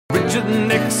Richard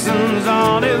Nixon's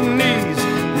on his knees.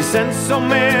 He sent so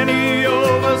many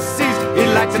overseas.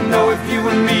 He'd like to know if you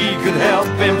and me could help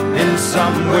him in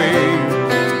some way.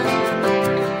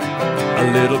 A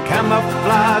little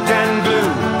camouflage and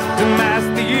glue to mask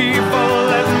the evil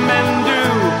that men do.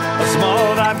 A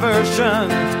small diversion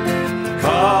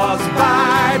caused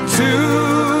by two.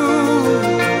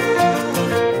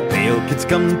 Pale kids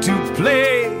come to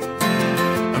play,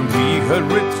 and we heard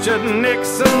Richard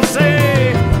Nixon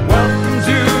say, welcome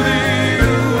to the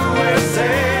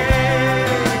USA.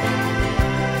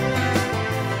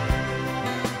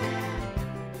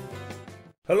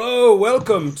 Hello,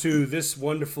 welcome to this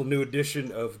wonderful new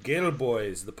edition of Gale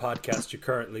Boys, the podcast you're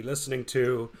currently listening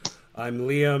to. I'm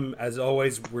Liam. As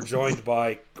always, we're joined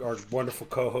by our wonderful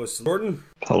co-host, Jordan.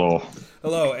 Hello.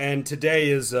 Hello, and today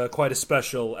is quite a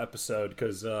special episode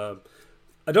because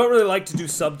I don't really like to do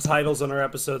subtitles on our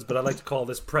episodes, but I like to call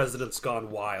this President's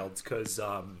Gone Wild because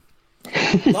a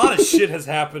lot of shit has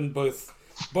happened both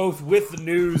with the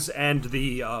news and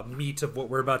the meat of what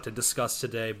we're about to discuss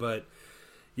today. But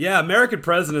yeah, American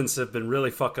presidents have been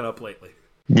really fucking up lately.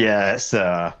 Yeah,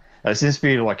 it seems to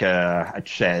be like a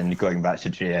trend going back to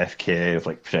JFK of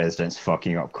like presidents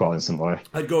fucking up constantly.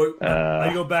 I'd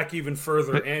go back even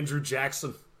further. Andrew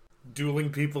Jackson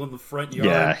dueling people in the front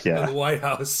yard of the White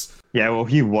House. Yeah, well,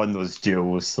 he won those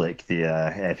duels, like the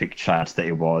epic chat that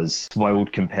he was.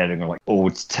 Wild comparing like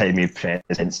old-timey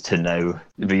presidents to now.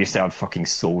 We used to have fucking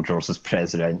soldiers as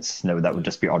presidents. Now that would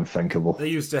just be unthinkable. They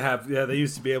used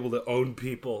to be able to own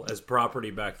people as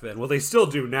property back then. Well, they still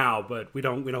do now, but we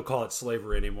don't call it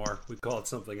slavery anymore. We call it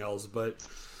something else. But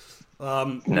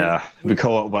we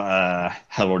call it what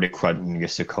Hillary Clinton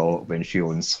used to call it when she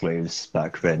owned slaves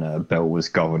back when Bill was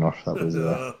governor. That was.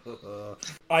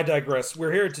 I digress.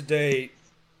 We're here today.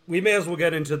 We may as well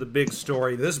get into the big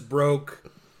story. This broke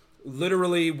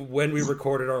literally when we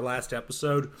recorded our last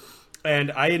episode,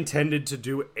 and I intended to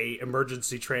do a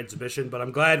emergency transmission, but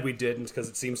I'm glad we didn't because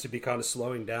it seems to be kind of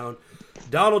slowing down.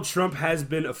 Donald Trump has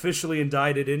been officially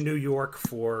indicted in New York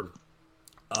for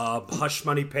hush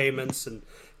money payments and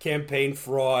campaign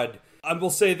fraud. I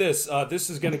will say this, this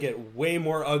is going to get way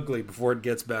more ugly before it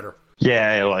gets better.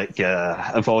 Yeah, like,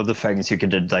 of all the things you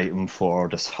could indict him for,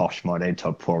 just hush money to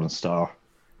a porn star.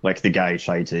 Like, the guy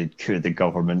tried to coup the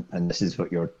government, and this is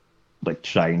what you're, like,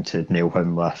 trying to nail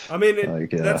him with. I mean,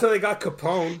 that's how they got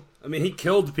Capone. I mean, he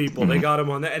killed people. They got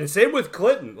him on that. And same with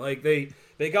Clinton. Like, they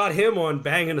got him on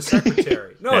banging a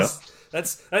secretary. No,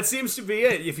 that seems to be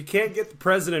it. If you can't get the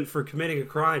president for committing a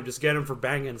crime, just get him for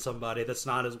banging somebody that's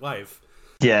not his wife.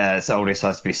 Yeah, it always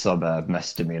has to be some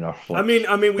misdemeanor. Like, I mean,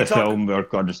 the film we're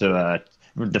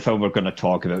going to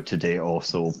talk about today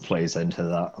also plays into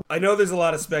that. I know there's a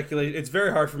lot of speculation. It's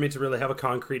very hard for me to really have a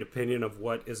concrete opinion of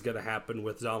what is going to happen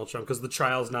with Donald Trump because the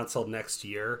trial's not till next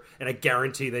year, and I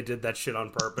guarantee they did that shit on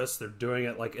purpose. They're doing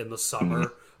it like in the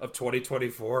summer of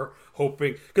 2024,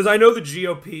 hoping because I know the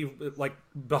GOP, like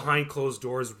behind closed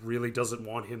doors, really doesn't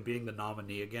want him being the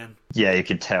nominee again. Yeah, you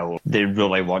could tell they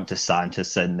really want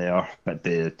DeSantis in there, but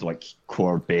the like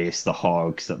core base, the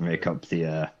hogs that make up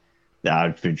the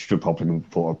average Republican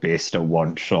voter base, still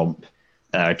want Trump.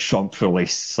 Trump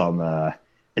released some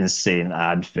insane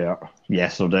advert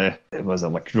yesterday. It was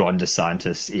like Ron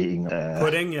DeSantis eating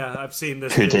pudding. Yeah, I've seen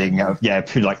this pudding.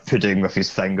 Pudding with his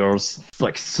fingers.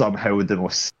 Like somehow the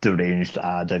most deranged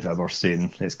ad I've ever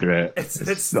seen. It's great.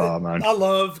 Man. I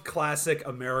love classic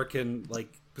American, like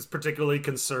particularly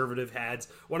conservative ads.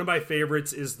 One of my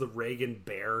favorites is the Reagan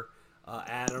bear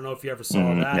ad. I don't know if you ever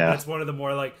saw that. Yeah. That's one of the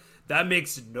more like that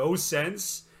makes no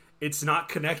sense. It's not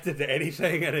connected to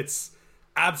anything, and it's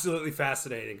absolutely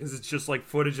fascinating because it's just like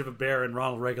footage of a bear and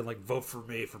Ronald Reagan like vote for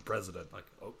me for president. Like,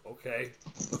 okay,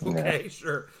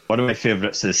 sure. One of my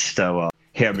favorites is still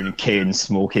Herman Cain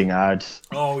smoking ad.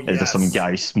 Oh yes. There's just some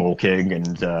guy smoking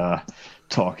and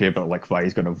talking about like why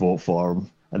he's going to vote for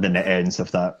him, and then it ends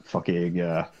with that fucking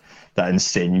that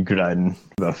insane grin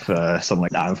with some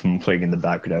like anthem playing in the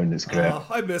background. It's great.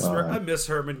 I miss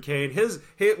Herman Cain. His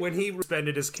when he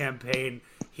suspended his campaign,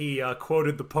 he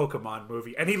quoted the Pokemon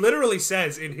movie, and he literally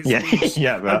says in his speech,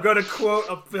 "I'm going to quote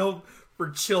a film for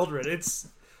children." It's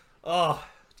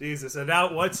Jesus. And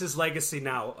now, what's his legacy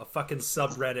now? A fucking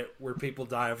subreddit where people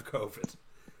die of COVID.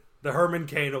 The Herman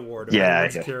Cain Award. If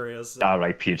anyone's curious.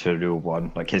 R.I.P. to the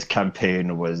one. Like his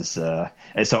campaign was, it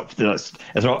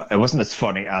wasn't as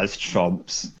funny as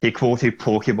Trump's. He quoted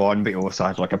Pokemon, but he also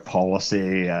had like a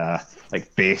policy,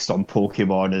 like based on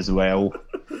Pokemon as well.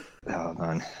 Oh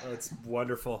man, that's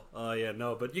wonderful.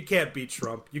 But you can't beat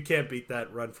Trump. You can't beat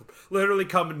that run from literally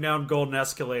coming down Golden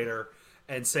Escalator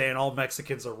and saying all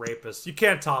Mexicans are rapists. You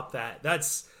can't top that.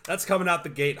 That's coming out the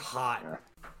gate hot.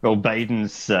 Well,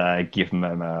 Biden's giving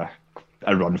him a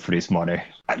run for his money.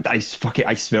 I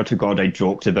swear to God, I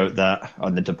joked about that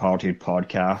on the Departed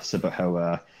podcast about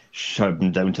how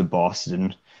shouting down to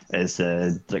Boston is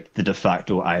like the de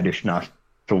facto Irish national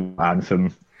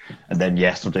anthem. And then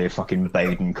yesterday, fucking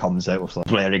Biden comes out with like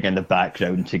blaring in the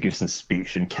background to give some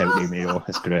speech in County Mayo.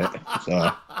 It's great.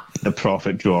 So, the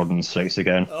Prophet Jordan strikes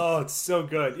again. Oh, it's so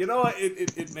good. You know what?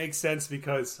 It makes sense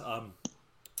because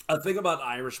I think about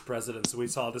Irish presidents. We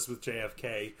saw this with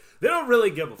JFK. They don't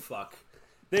really give a fuck.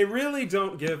 They really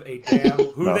don't give a damn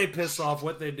who No. they piss off,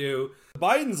 what they do.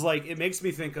 Biden's like, it makes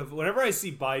me think of, whenever I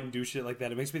see Biden do shit like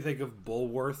that, it makes me think of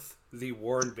Bulworth, the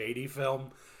Warren Beatty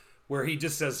film, where he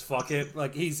just says, fuck it.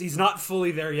 Like, he's not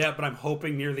fully there yet, but I'm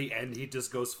hoping near the end he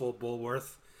just goes full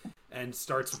Bulworth and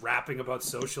starts rapping about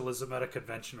socialism at a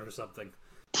convention or something.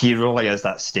 He really is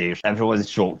that stage. Everyone's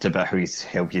joked about how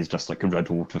he's just like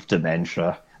riddled with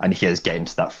dementia, and he is getting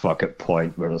to that fuck it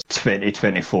point where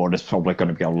 2024 is probably going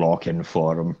to be a lock-in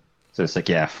for him. So it's like,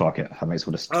 yeah, fuck it. I might as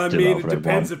well just do whatever it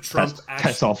depends I want. if Trump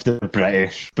piss off the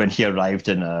British. When he arrived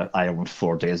in Ireland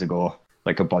 4 days ago,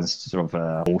 like a bunch of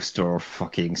Ulster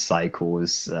fucking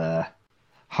psychos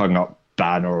hung up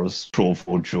banners,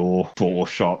 Provo Joe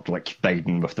photoshopped like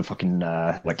Biden with the fucking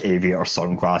like aviator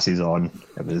sunglasses on.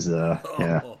 It was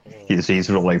yeah, he's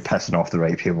really pissing off the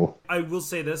right people. I will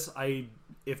say this: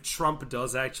 if Trump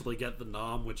does actually get the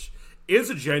nom, which is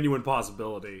a genuine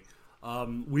possibility,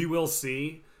 we will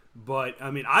see. But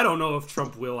I mean, I don't know if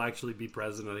Trump will actually be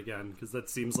president again, because that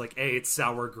seems like it's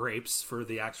sour grapes for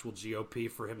the actual GOP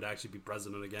for him to actually be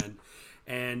president again,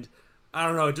 and I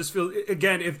don't know. It just feels,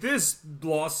 again, if this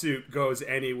lawsuit goes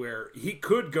anywhere, he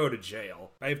could go to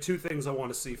jail. I have two things I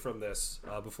want to see from this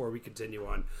before we continue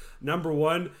on. Number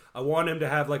one, I want him to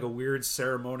have like a weird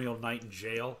ceremonial night in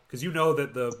jail, because you know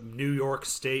that the New York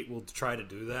state will try to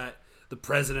do that. The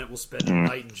president will spend a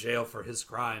night in jail for his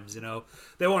crimes, you know.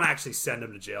 They won't actually send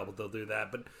him to jail, but they'll do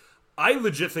that. But I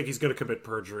legit think he's going to commit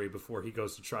perjury before he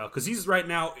goes to trial, because he's right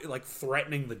now like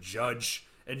threatening the judge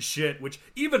and shit, which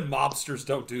even mobsters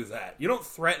don't do that. You don't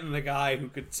threaten the guy who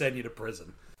could send you to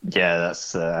prison. Yeah,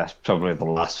 that's probably the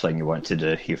last thing you want to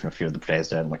do, even if you're the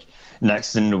president. Like,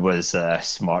 Nixon was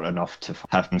smart enough to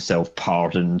have himself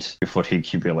pardoned before he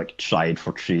could be like tried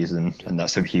for treason, and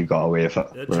that's how he got away with it.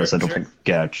 Yeah, Whereas I don't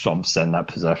think Trump's in that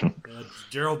position.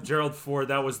 Gerald Ford,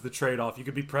 that was the trade-off. You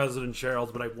could be President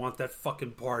Gerald, but I want that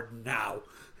fucking pardon now.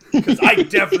 Because I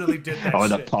definitely did that Oh, shit.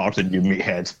 that pardon, you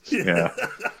meathead. Yeah.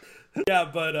 Yeah,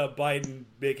 but Biden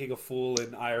making a fool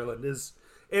in Ireland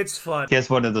it's fun. He's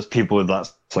one of those people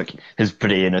that's like, his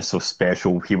brain is so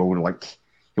special,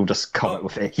 he'll just come up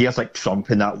with it. He has like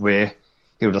Trump in that way.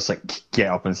 He'll just like get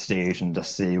up on stage and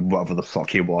just say whatever the fuck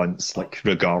he wants, like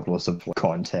regardless of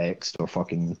context or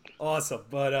fucking. Awesome,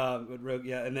 but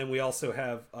yeah, and then we also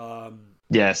have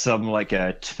yeah, some like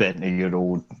a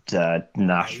 20-year-old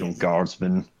National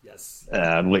Guardsman. Yes.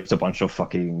 Leaked a bunch of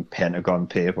fucking Pentagon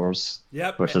papers.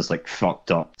 Yep. Which is like fucked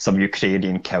up. Some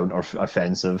Ukrainian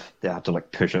counter-offensive. They had to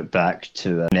like push it back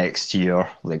to next year.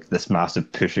 Like this massive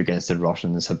push against the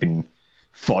Russians have been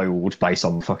foiled by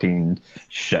some fucking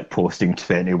shit-posting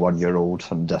 21-year-old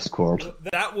on Discord.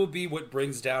 That will be what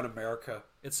brings down America.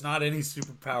 It's not any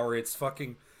superpower. It's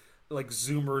fucking like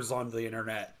Zoomers on the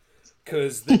internet.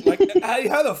 Because like,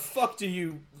 how the fuck do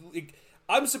you? Like,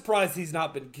 I'm surprised he's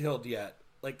not been killed yet.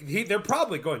 Like, they're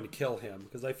probably going to kill him,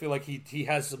 because I feel like he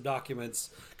has some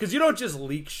documents. Because you don't just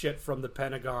leak shit from the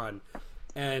Pentagon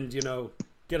and, you know,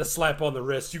 get a slap on the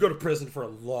wrist. You go to prison for a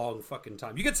long fucking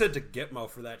time. You get sent to Gitmo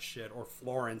for that shit, or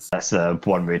Florence. That's a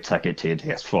one-way ticket to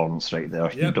yes, Florence right there.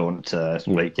 Yep. You don't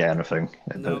leak anything.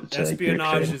 No,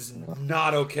 espionage is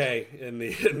not okay in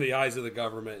the eyes of the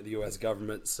government, the U.S.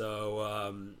 government.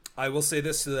 So I will say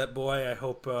this to that boy. I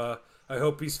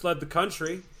hope he's fled the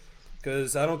country.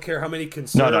 Because I don't care how many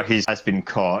No, he has been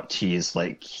caught. He's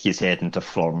heading to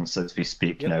Florence as we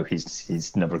speak now.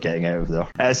 He's never getting out of there.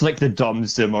 It's like the dumb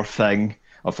Zoomer thing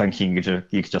of thinking you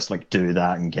could just like do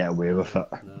that and get away with it.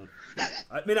 No.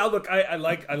 I mean, I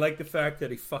like the fact that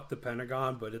he fucked the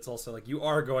Pentagon, but it's also like, you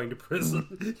are going to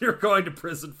prison. You're going to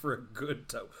prison for a good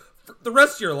time. For the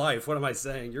rest of your life. What am I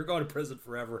saying? You're going to prison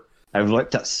forever. I've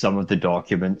looked at some of the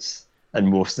documents, and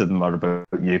most of them are about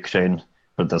Ukraine.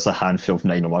 But there's a handful of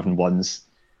 9/11 ones,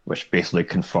 which basically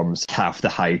confirms half the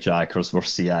hijackers were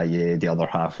CIA, the other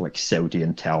half like Saudi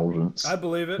intelligence. I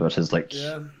believe it. Which is like,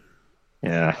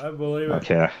 yeah, I believe it.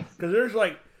 Okay. Because there's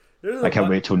like, I can't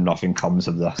wait till nothing comes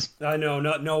of this. I know,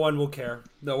 no one will care.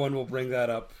 No one will bring that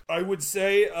up. I would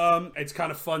say it's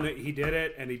kind of fun that he did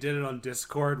it, and he did it on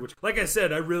Discord, which, like I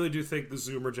said, I really do think the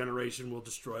Zoomer generation will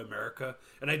destroy America.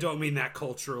 And I don't mean that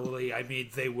culturally. I mean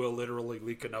they will literally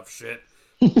leak enough shit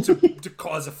to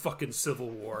cause a fucking civil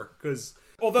war. Because,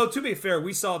 although, to be fair,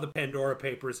 we saw the Pandora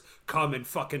Papers come and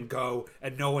fucking go,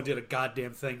 and no one did a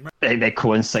goddamn thing. They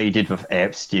coincided with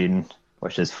Epstein,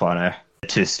 which is funny. The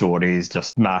two stories,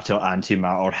 just matter,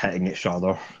 antimatter hitting each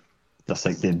other. Just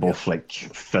like they both like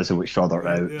fizzle each other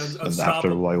out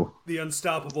after a while. The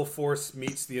unstoppable force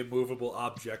meets the immovable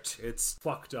object. It's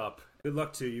fucked up. Good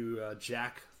luck to you,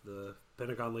 Jack, the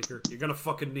Pentagon leaker. You're gonna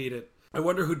fucking need it. I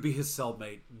wonder who'd be his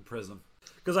cellmate in prison.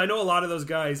 Because I know a lot of those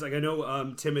guys, like I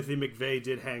know Timothy McVeigh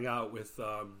did hang out with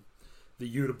the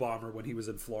Unabomber when he was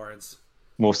in Florence.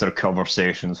 Most of their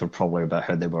conversations were probably about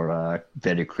how they were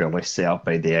very clearly set up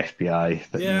by the FBI.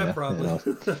 But, yeah, probably.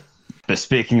 You know. But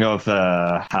speaking of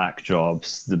hack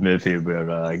jobs, the movie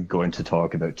we're going to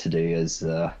talk about today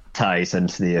ties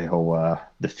into the whole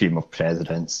the theme of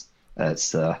presidents.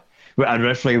 It's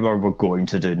originally we were going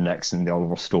to do Nixon, the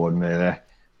Oliver Stone movie,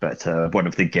 but one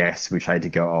of the guests we tried to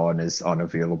get on is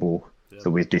unavailable,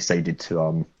 so we decided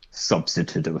to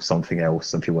substitute it with something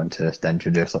else. If you want to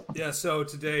introduce it. Yeah, so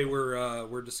today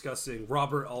we're discussing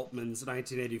Robert Altman's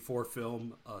 1984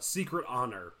 film Secret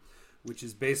Honor, which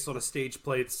is based on a stage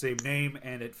play of the same name,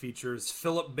 and it features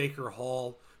Philip Baker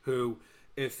Hall, who,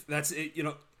 if that's it, you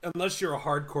know, unless you're a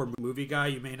hardcore movie guy,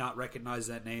 you may not recognize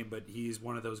that name, but he's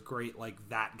one of those great, like,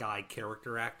 that guy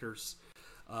character actors,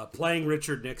 playing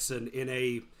Richard Nixon in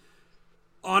a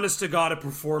honest-to-God, a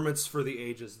performance for the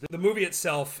ages. The movie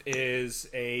itself is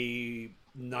a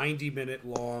 90-minute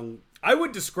long... I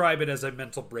would describe it as a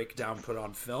mental breakdown put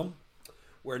on film,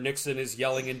 where Nixon is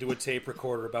yelling into a tape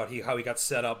recorder about how he got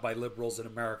set up by liberals in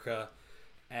America.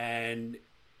 And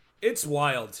it's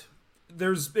wild.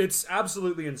 It's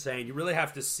absolutely insane. You really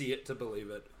have to see it to believe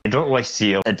it. I don't really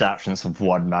see adaptations of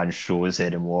one-man shows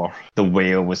anymore. The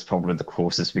Whale was probably the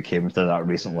closest we came to that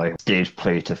recently. Stage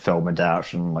play to film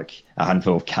adaptation, like a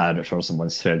handful of characters in one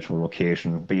central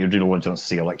location. But you really don't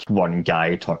see like one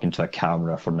guy talking to a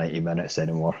camera for 90 minutes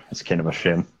anymore. It's kind of a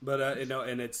shame. But you know,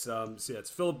 and it's it's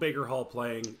Philip Baker Hall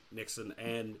playing Nixon,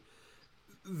 and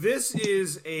this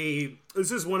is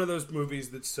one of those movies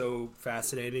that's so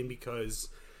fascinating because,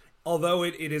 although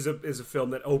it is a film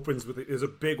that opens with a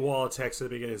big wall of text at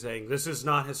the beginning saying this is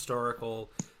not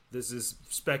historical, this is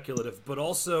speculative, but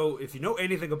also if you know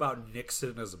anything about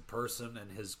Nixon as a person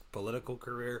and his political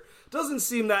career, it doesn't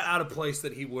seem that out of place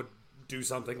that he would do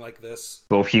something like this.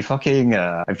 Well, if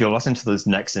you listen to those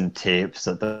Nixon tapes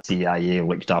that the CIA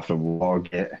leaked after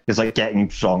Watergate, it's like getting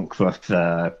drunk with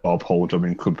Bob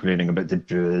Haldeman complaining about the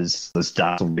Jews, those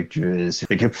dazzling big Jews.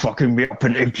 They could fucking me up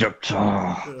in Egypt.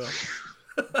 Oh. Yeah.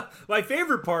 My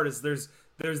favorite part is there's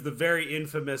the very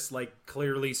infamous, like,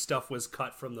 clearly stuff was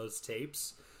cut from those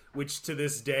tapes, which to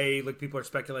this day, like, people are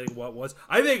speculating what was.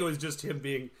 I think it was just him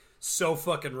being so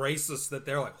fucking racist that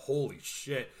they're like, holy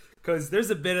shit. Because there's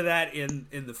a bit of that in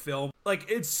the film. Like,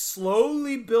 it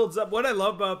slowly builds up. What I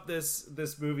love about this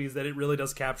movie is that it really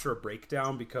does capture a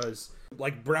breakdown because,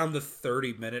 like, around the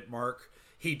 30-minute mark,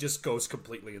 he just goes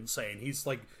completely insane. He's,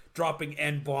 like, dropping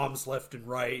N-bombs left and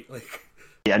right, like...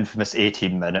 The infamous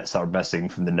 18 minutes are missing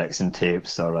from the Nixon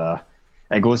tapes.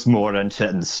 It goes more into it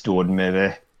in the Stone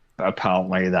movie, but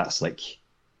apparently that's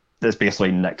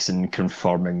basically Nixon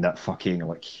confirming that fucking,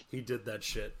 like... He did that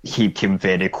shit. He came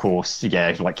very close,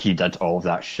 yeah, like he did all of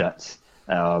that shit.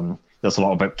 There's a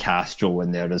lot about Castro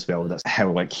in there as well. That's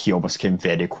how, like, he almost came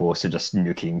very close to just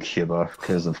nuking Cuba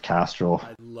because of Castro.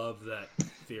 I love that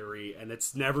theory, and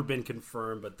it's never been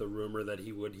confirmed, but the rumor that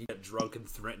he get drunk and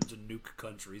threaten to nuke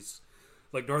countries.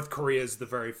 Like, North Korea is the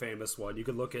very famous one. You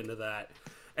can look into that.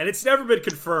 And it's never been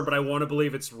confirmed, but I want to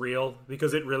believe it's real,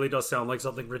 because it really does sound like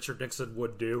something Richard Nixon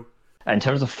would do. In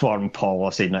terms of foreign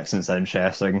policy, Nixon's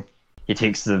interesting. He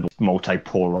takes the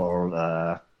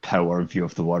multipolar power view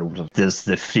of the world. There's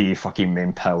the three fucking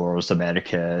main powers,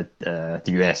 America, the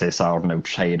USSR, now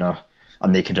China,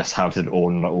 and they can just have their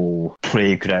own little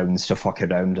playgrounds to fuck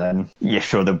around in. Yeah,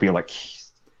 sure, there'll be, like,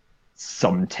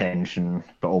 some tension,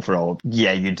 but overall,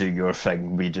 yeah, you do your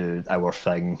thing, we do our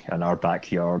thing in our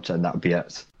backyard, and that'll be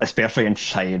it. Especially in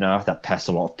China, that pissed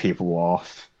a lot of people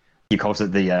off. He calls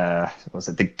it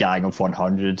the Gang of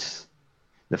 100,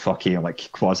 the fucking,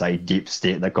 like, quasi-deep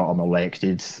state that got him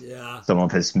elected. Yeah. Some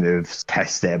of his moves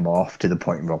pissed them off to the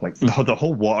point where, like, the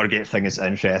whole Watergate thing is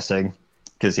interesting,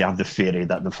 because you have the theory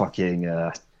that the fucking,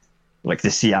 like, the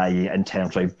CIA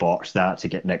intentionally botched that to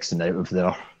get Nixon out of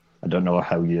there. I don't know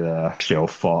how you shell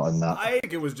thought on that. I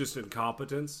think it was just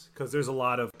incompetence, because there's a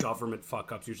lot of government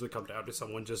fuck-ups usually come down to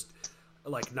someone just,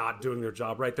 like, not doing their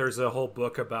job right. There's a whole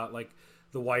book about, like,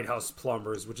 the White House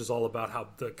plumbers, which is all about how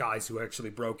the guys who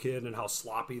actually broke in and how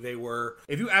sloppy they were.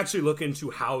 If you actually look into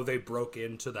how they broke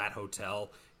into that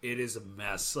hotel, it is a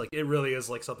mess. Like, it really is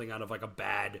like something out of like a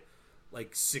bad,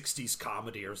 like, 60s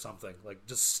comedy or something. Like,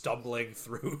 just stumbling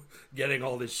through getting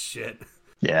all this shit.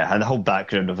 Yeah, and the whole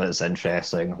background of it is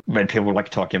interesting. When people like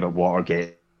talking about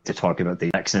Watergate, they talk about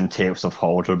the Nixon tapes of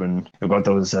Haldeman. We've got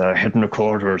those hidden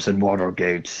recorders in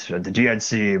Watergate, and the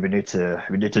DNC. We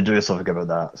need to do something about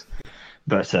that.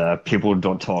 But people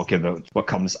don't talk about what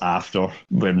comes after,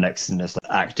 where Nixon is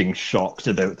like, acting shocked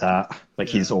about that. Like,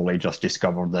 he's only just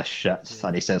discovered this shit.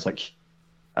 And he says, like,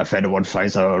 if anyone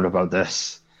finds out about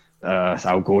this,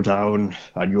 I'll go down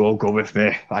and you all go with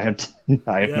me. I had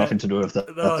nothing to do with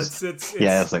it. No, it's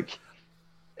yeah, it's like...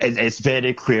 It's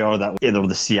very clear that either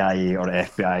the CIA or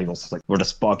FBI was like, we're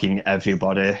just bugging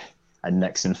everybody, and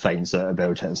Nixon finds out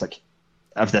about it. It's like,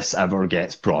 if this ever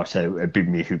gets brought out, it'd be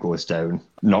me who goes down.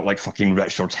 Not like fucking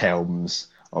Richard Helms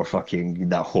or fucking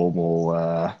that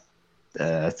homo,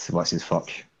 what's his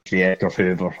fuck? J. Edgar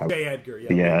Hoover. J. Edgar,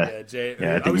 yeah.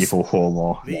 The evil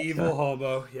homo. The evil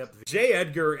homo, yep. J.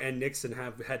 Edgar and Nixon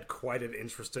have had quite an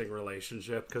interesting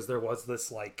relationship, because there was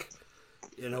this, like,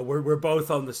 you know, we're both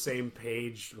on the same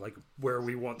page, like, where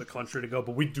we want the country to go,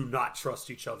 but we do not trust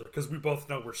each other, because we both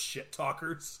know we're shit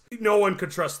talkers. No one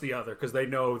could trust the other, because they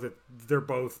know that they're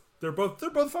both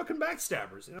fucking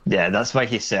backstabbers. You know? Yeah, that's why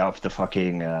he set up the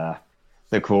fucking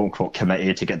the quote unquote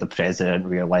committee to get the president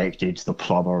re-elected, the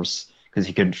plumbers, because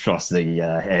he couldn't trust the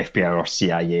FBI or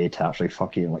CIA to actually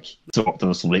fucking like sort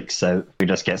those leaks out. He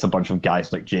just gets a bunch of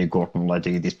guys like J. Gordon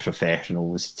Liddy, these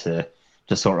professionals, to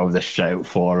sort of this shout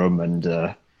for him, and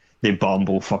they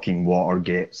bumble fucking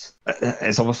Watergate.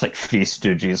 It's almost like Three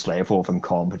Stooges level of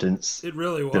incompetence. It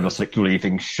really was. They're just like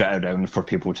leaving shit around for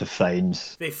people to find.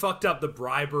 They fucked up the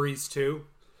briberies too.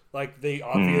 Like, they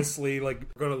obviously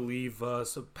like gonna leave a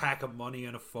pack of money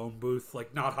in a phone booth,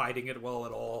 like not hiding it well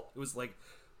at all. It was like,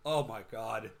 oh my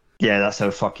god. Yeah, that's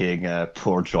how fucking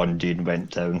poor John Dean went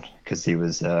down, because he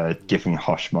was giving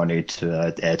hush money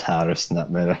to Ed Harris in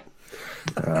that movie.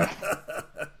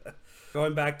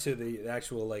 Going back to the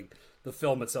actual, like, the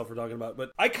film itself we're talking about,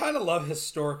 but I kind of love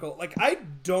historical, like, I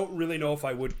don't really know if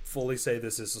I would fully say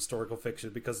this is historical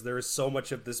fiction, because there is so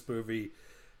much of this movie,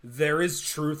 there is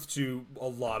truth to a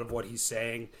lot of what he's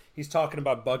saying. He's talking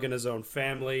about bugging his own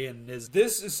family, and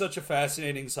this is such a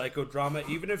fascinating psychodrama,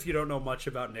 even if you don't know much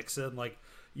about Nixon. Like,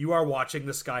 you are watching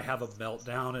this guy have a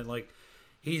meltdown, and like,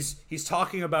 he's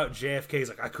talking about JFK, he's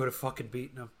like, I could have fucking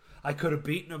beaten him. I could have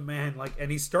beaten him, man. Like,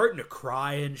 and he's starting to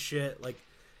cry and shit. Like,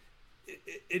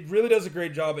 it really does a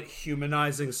great job at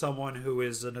humanizing someone who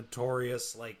is a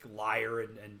notorious, like, liar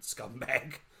and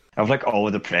scumbag. Of like all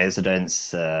of the presidents,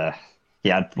 he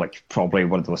had like probably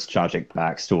one of the most tragic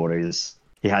backstories.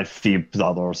 He had 3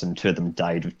 brothers, and 2 of them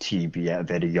died of TB at a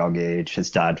very young age. His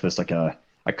dad was like a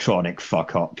chronic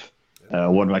fuck up.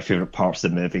 One of my favorite parts of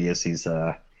the movie is he's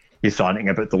ranting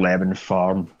about the lemon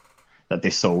farm that they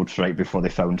sold right before they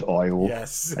found oil.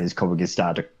 Yes. And he's calling his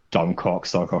dad a dumb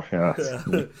cocksucker.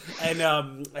 Yeah.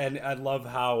 And I love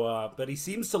how, but he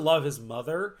seems to love his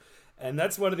mother. And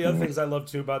that's one of the other things I love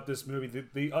too about this movie,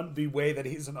 the way that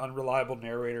he's an unreliable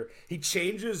narrator. He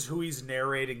changes who he's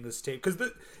narrating this tape,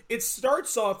 because it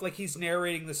starts off like he's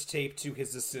narrating this tape to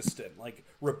his assistant, like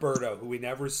Roberto, who we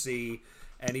never see.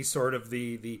 And he's sort of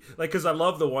the like, because I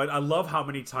love how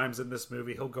many times in this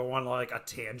movie he'll go on like a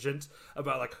tangent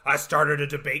about like, I started a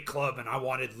debate club and I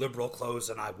wanted liberal clothes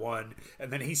and I won.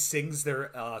 And then he sings their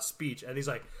speech and he's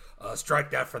like, strike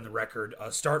that from the record,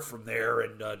 start from there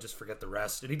and just forget the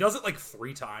rest. And he does it like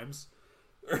 3 times.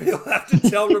 Or he'll have to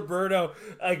tell Roberto,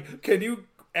 like, can you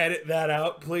edit that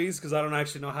out, please? Because I don't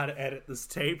actually know how to edit this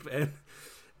tape.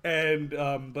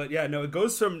 But yeah, no, it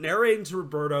goes from narrating to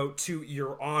Roberto to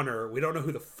Your Honor. We don't know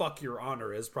who the fuck Your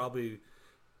Honor is. Probably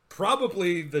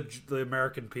the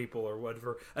American people or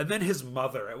whatever. And then his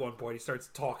mother at one point, he starts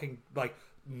talking like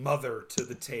mother to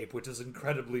the tape, which is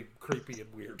incredibly creepy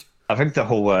and weird. I think the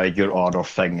whole Your Honor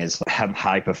thing is him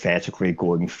hypothetically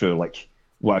going through like,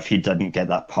 what if he didn't get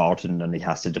that pardon and he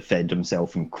has to defend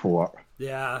himself in court?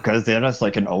 Yeah. Because there is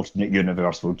like an alternate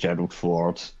universe where Gerald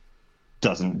Ford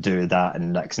doesn't do that,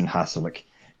 and Nixon has to like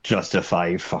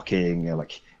justify fucking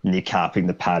like kneecapping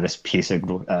the Paris peace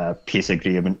agreement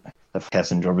that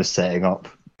Kissinger was setting up,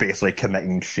 basically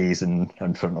committing treason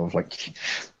in front of like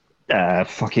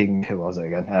fucking, who was it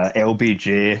again?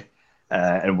 LBJ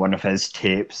in one of his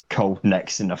tapes called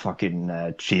Nixon a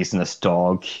fucking treasonous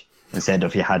dog. Instead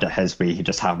of he had it his way, he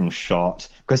just have him shot.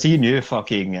 Because he knew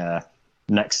fucking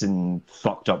Nixon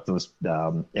fucked up those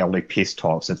early peace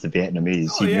talks with the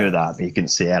Vietnamese. He knew that, but he couldn't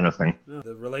say anything.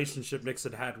 The relationship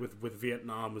Nixon had with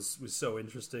Vietnam was so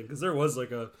interesting, because there was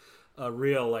like a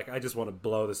real, like, I just want to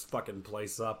blow this fucking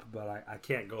place up, but I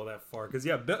can't go that far. Because,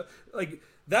 yeah, like,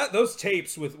 those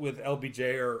tapes with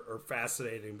LBJ are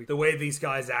fascinating. The way these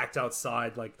guys act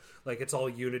outside, like it's all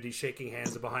unity, shaking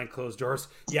hands and behind closed doors.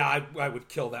 Yeah, I would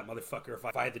kill that motherfucker if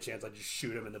I had the chance. I'd just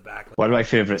shoot him in the back. One of my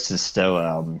favorites is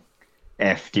still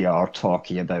FDR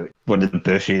talking about one of the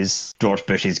Bushes, George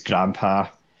Bush's grandpa,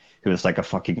 who was like a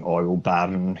fucking oil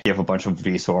baron. He gave a bunch of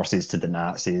resources to the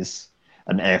Nazis,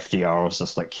 and FDR was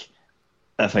just like,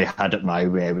 if I had it my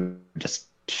way, I would just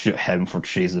shoot him for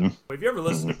treason. Have you ever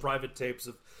listened to private tapes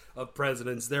of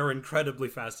presidents? They're incredibly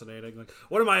fascinating. Like,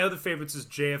 one of my other favorites is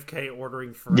JFK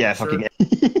ordering furniture. Yeah, fucking.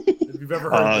 If you've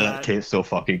ever heard of that tape's so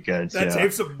fucking good. That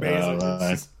tape's amazing. It's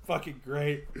just fucking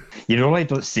great. You know, I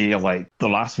don't see, like, the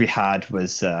last we had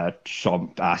was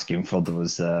Trump asking for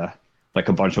those like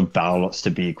a bunch of ballots to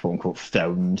be quote unquote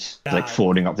found, like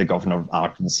phoning up the governor of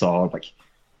Arkansas, like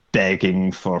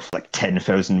begging for like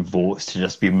 10,000 votes to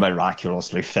just be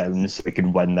miraculously found so we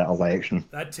can win that election.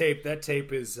 That tape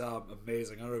is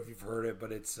amazing. I don't know if you've heard it,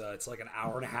 but it's like an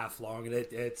hour and a half long, and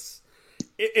it's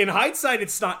in hindsight,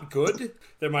 it's not good.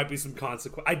 There might be some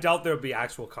consequence. I doubt there'll be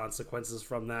actual consequences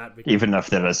from that. Even if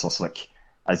there is, like,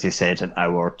 as you said, an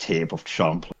hour tape of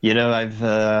Trump. You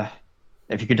know,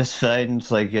 if you could just find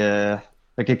like a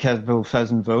couple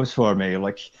thousand votes for me,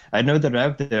 like, I know they're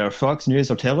out there. Fox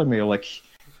News are telling me, like,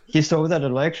 he stole that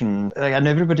election, like, and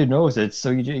everybody knows it.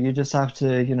 So you just have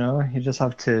to,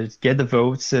 get the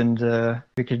votes, and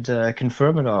we could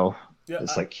confirm it all. Yeah,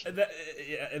 it's like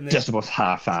just about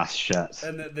half-ass shit.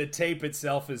 And the tape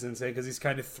itself is insane, because he's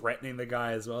kind of threatening the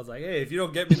guy as well. It's like, hey, if you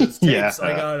don't get me those tapes,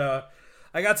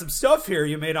 I got some stuff here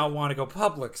you may not want to go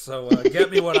public. So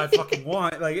get me what I fucking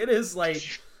want. Like, it is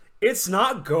like, it's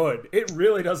not good. It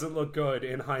really doesn't look good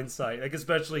in hindsight. Like,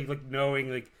 especially like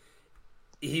knowing like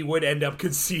he would end up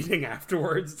conceding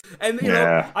afterwards. And, you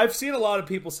know, I've seen a lot of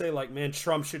people say, like, man,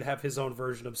 Trump should have his own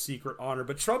version of Secret Honor.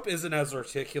 But Trump isn't as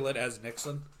articulate as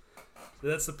Nixon.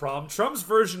 That's the problem. Trump's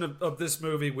version of this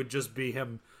movie would just be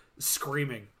him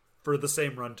screaming for the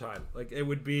same runtime. Like, it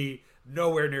would be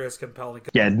nowhere near as compelling.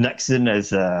 Yeah, Nixon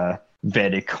is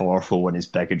very colorful in his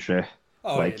bigotry.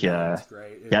 Oh, like, that's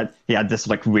great. Yeah. He had this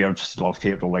like weird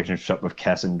love-hate relationship with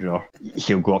Kissinger.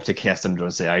 He'll go up to Kissinger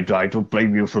and say, I don't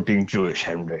blame you for being Jewish,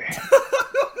 Henry.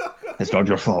 It's not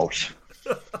your fault.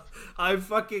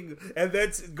 And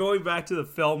that's going back to the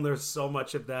film. There's so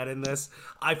much of that in this.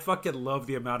 I fucking love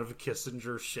the amount of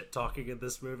Kissinger shit talking in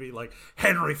this movie. Like,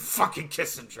 Henry fucking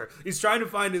Kissinger. He's trying to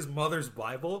find his mother's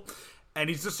Bible, and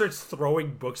he just starts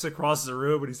throwing books across the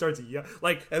room, and he starts and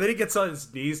then he gets on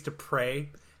his knees to pray,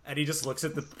 and he just looks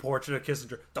at the portrait of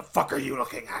Kissinger. The fuck are you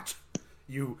looking at?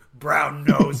 You brown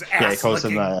nose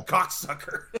ass-licking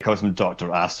cocksucker. He calls him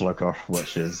Dr. Ass-Licker,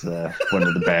 which is one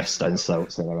of the best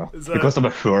insults ever. He calls him a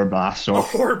whore-master. A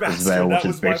whore-master, as well, which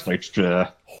is basically true.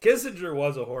 Kissinger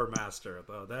was a whore-master,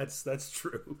 though. That's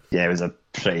true. Yeah, he was a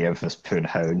pretty infamous poon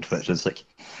hound, which is, like,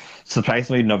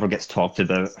 surprisingly never gets talked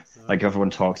about. Like, everyone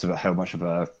talks about how much of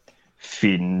a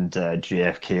fiend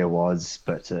JFK was,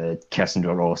 but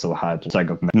Kissinger also had like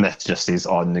myth just he's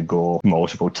on the go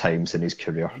multiple times in his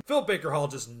career. Philip Baker Hall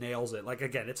just nails it. Like,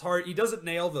 again, it's hard. He doesn't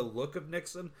nail the look of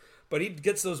Nixon, but he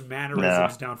gets those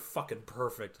mannerisms down fucking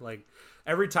perfect. Like,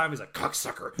 every time he's like,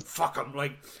 cocksucker, fuck him.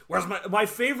 Like, whereas my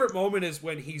favorite moment is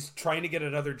when he's trying to get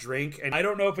another drink, and I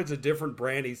don't know if it's a different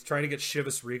brand. He's trying to get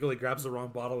Chivas Regal. He grabs the wrong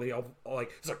bottle. He's like,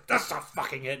 that's not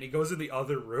fucking it. And he goes in the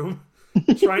other room.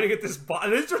 Trying to get this bottle,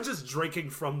 and then starts just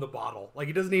drinking from the bottle. Like,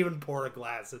 he doesn't even pour a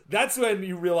glass. That's when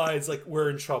you realize, like, we're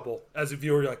in trouble. As a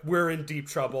viewer, you're like, we're in deep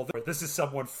trouble. This is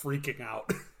someone freaking out.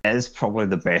 It is probably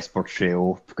the best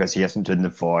portrayal, because he isn't doing the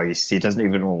voice. He doesn't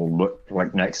even look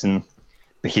like Nixon,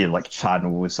 but he, like,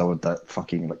 channels all of that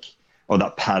fucking, like, all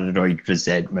that paranoid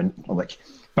resentment. Like,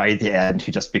 by the end,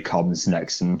 he just becomes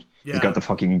Nixon. Yeah. He's got the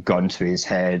fucking gun to his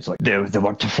head. Like, they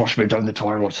want to flush me down the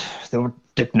toilet. They want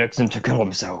Dick Nixon to kill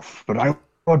himself, but I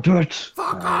won't do it.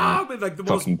 Fuck him! And, like, the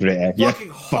fucking most great end. Fucking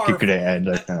yeah, horror. Fucking great end.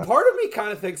 Part of me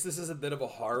kind of thinks this is a bit of a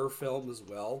horror film as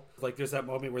well. Like, there's that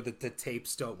moment where the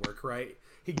tapes don't work right.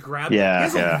 He grabs. He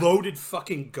has a loaded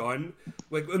fucking gun.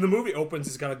 Like, when the movie opens,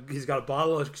 he's got a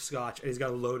bottle of scotch and he's got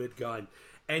a loaded gun.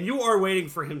 And you are waiting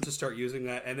for him to start using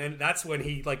that, and then that's when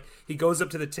he goes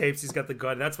up to the tapes. He's got the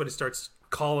gun. That's when he starts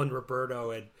calling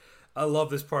Roberto, and I love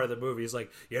this part of the movie. He's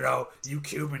like, you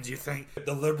Cubans, you think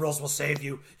the liberals will save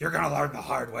you? You're going to learn the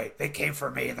hard way. They came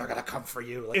for me and they're going to come for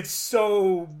you. Like, it's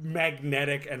so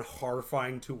magnetic and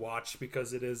horrifying to watch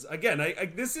because it is, again,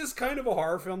 this is kind of a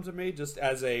horror film to me, just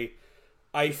as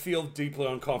I feel deeply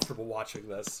uncomfortable watching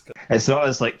this. It's not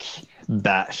as like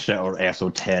batshit or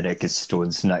esoteric as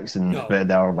Stone's Nixon, but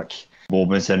there are like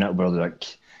moments in it where they're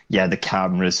like, yeah, the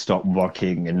cameras stop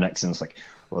working and Nixon's like,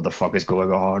 what the fuck is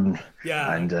going on?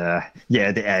 Yeah. And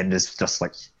the end is just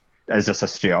like, it's just a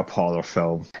straight up horror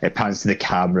film. It pans to the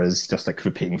cameras, just like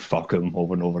repeating fuck him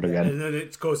over and over again. And then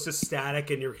it goes to static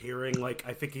and you're hearing like,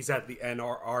 I think he's at the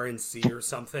NRNC or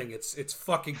something. It's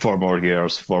fucking... Four more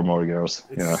years.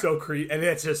 It's so creepy. And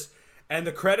it's just... And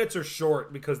the credits are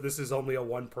short because this is only a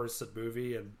one-person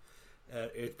movie, and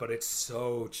but it's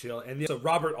so chill. And so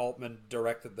Robert Altman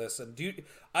directed this, and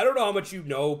I don't know how much you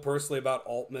know personally about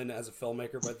Altman as a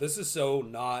filmmaker, but this is so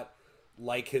not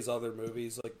like his other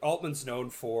movies. Like, Altman's known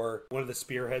for one of the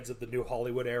spearheads of the new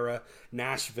Hollywood era,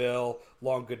 Nashville,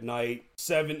 Long Good Night,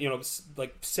 70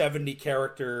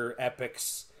 character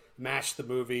epics, MASH the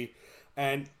movie.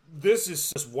 And this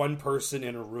is just one person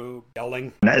in a room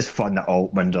yelling. And it is fun that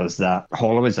Altman does that.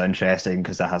 Hollywood's interesting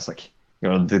because it has like,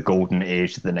 the golden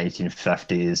age of the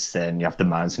 1950s, then you have the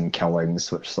Manson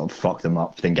killings, which sort of fucked them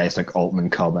up. Then guys like Altman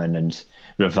come in and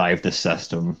revive the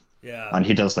system. Yeah. And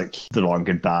he does like The Long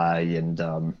Goodbye, and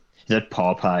he did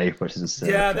Popeye, which is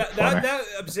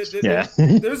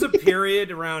there's a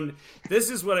period around, this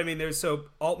is what I mean, so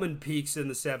Altman peaks in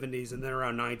the 70s, and then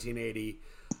around 1980,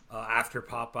 after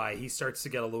Popeye, he starts to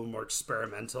get a little more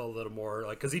experimental, a little more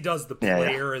like, because he does The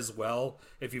Player as well,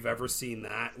 if you've ever seen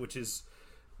that, which is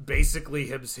basically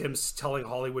him telling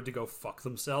Hollywood to go fuck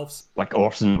themselves. Like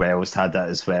Orson Welles had that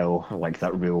as well, like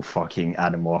that real fucking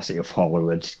animosity of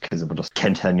Hollywood because they were just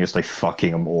continuously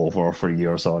fucking him over for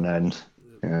years on end.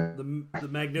 Yeah. The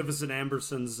Magnificent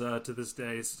Ambersons to this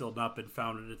day has still not been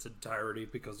found in its entirety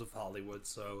because of Hollywood.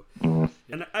 So,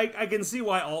 and I can see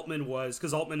why Altman was,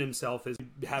 because Altman himself is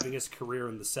having his career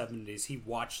in the 70s. He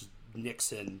watched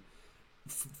Nixon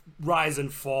rise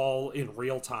and fall in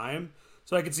real time.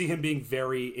 So I could see him being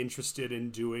very interested in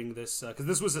doing this, because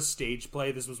this was a stage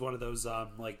play. This was one of those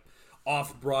like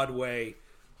off-Broadway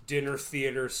dinner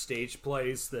theater stage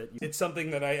plays. That it's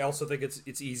something that I also think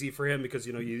it's easy for him because,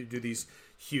 you do these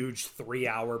huge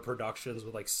 3-hour productions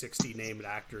with like 60 named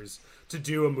actors to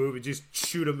do a movie, just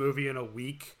shoot a movie in a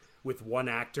week with one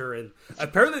actor. And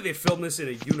apparently they filmed this in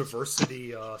a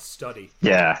university study.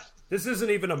 Yeah. This isn't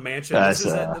even a mansion. This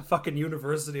is at the fucking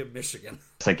University of Michigan.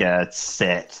 It's like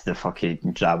the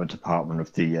fucking drama department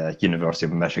of the University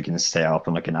of Michigan set up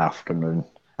in like an afternoon.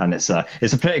 And it's a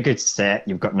pretty good set.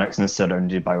 You've got Nixon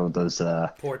surrounded by all those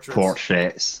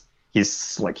portraits. He's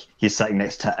sitting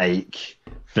next to Ike,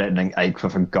 threatening Ike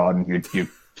with a gun. You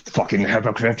fucking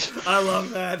hypocrite. I love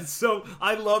that. So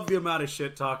I love the amount of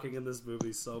shit talking in this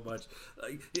movie so much.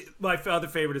 My other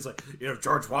favorite is like,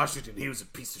 George Washington, he was a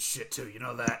piece of shit too. You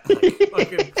know that? Like,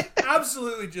 fucking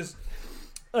absolutely just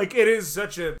like, it's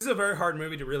a very hard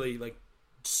movie to really like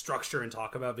structure and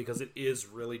talk about because it is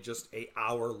really just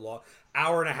hour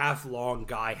and a half long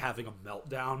guy having a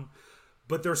meltdown.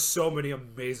 But there's so many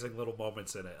amazing little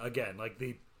moments in it. Again, like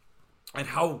and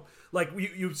how, like,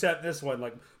 you said this one,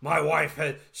 like, my wife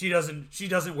she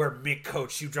doesn't wear mink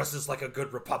coats, she dresses like a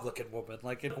good Republican woman.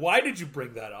 Like, why did you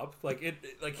bring that up? Like,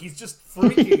 he's just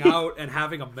freaking out and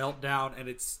having a meltdown, and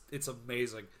it's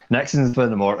amazing. Nixon's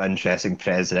been a more interesting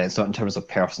president, not in terms of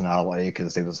personality,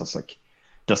 because he was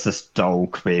just this dull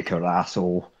Quaker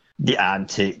asshole. The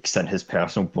antics and his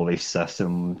personal belief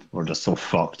system were just so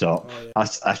fucked up. Oh, yeah.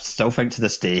 I still think to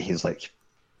this day he's like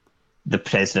the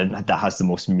president that has the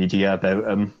most media about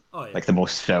him. Oh, yeah. Like the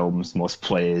most films, most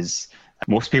plays.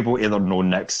 Most people either know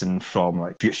Nixon from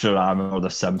like Futurama or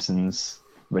The Simpsons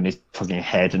when he's fucking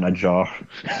head in a jar.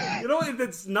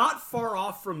 It's not far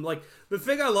off from, like, the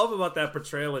thing I love about that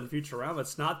portrayal in Futurama,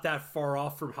 it's not that far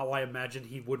off from how I imagine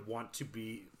he would want to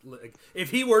be. Like,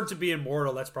 if he were to be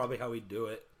immortal, that's probably how he'd do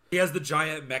it. He has the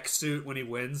giant mech suit when he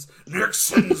wins.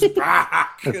 Nixon's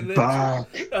back! And then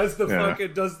as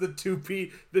fucking does the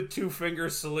two finger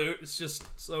salute. It's just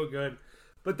so good.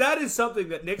 But that is something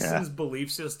that Nixon's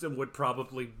belief system would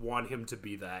probably want him to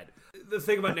be that. The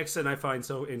thing about Nixon I find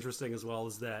so interesting as well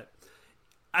is that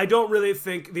I don't really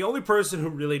think the only person who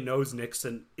really knows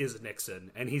Nixon is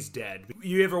Nixon, and he's dead.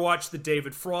 You ever watch the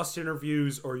David Frost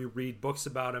interviews or you read books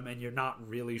about him and you're not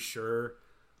really sure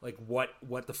like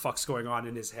what the fuck's going on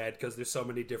in his head, because there's so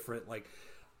many different like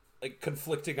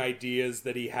conflicting ideas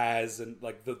that he has, and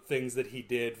like the things that he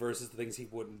did versus the things he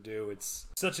wouldn't do. It's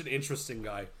such an interesting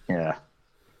guy. Yeah.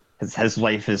 His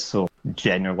life is so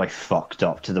genuinely fucked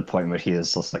up to the point where he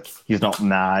is just like, he's not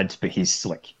mad, but he's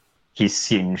like, he's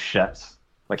seeing shit.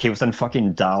 Like, he was in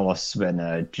fucking Dallas when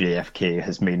JFK,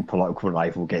 his main political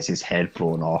rival, gets his head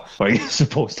blown off. Like, he's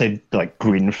supposed to, like,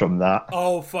 glean from that.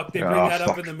 Oh, fuck, they bring that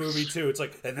up in the movie, too. It's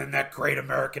like, and then that great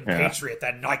American patriot,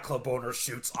 that nightclub owner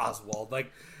shoots Oswald. Like,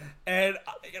 and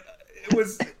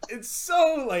it's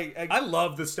so, like, I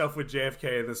love the stuff with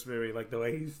JFK in this movie. Like, the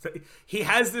way he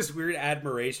has this weird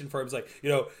admiration for him. It's like, you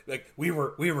know, like, we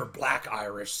were black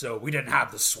Irish, so we didn't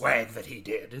have the swag that he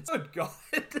did. It's, oh, God.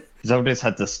 He's always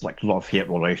had this, like, love-hate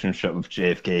relationship with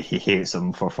JFK. He hates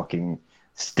him for fucking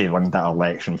stealing that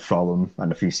election from him.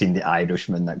 And if you've seen The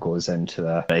Irishman, that goes into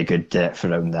a very good depth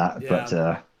around that. Yeah.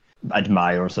 But,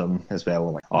 admires him as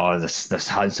well. Like, oh, this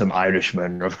handsome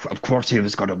Irishman. Of course he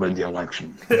was going to win the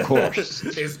election. Of course.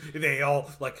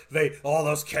 all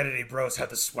those Kennedy bros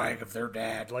had the swag of their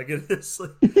dad. Like, it's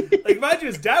like imagine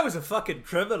his dad was a fucking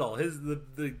criminal.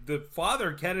 The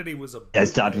father Kennedy was a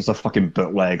his dad was a fucking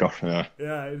bootlegger.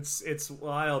 Yeah, it's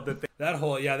wild that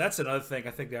whole that's another thing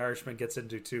I think The Irishman gets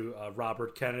into too.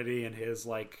 Robert Kennedy and his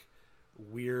like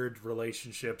weird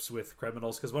relationships with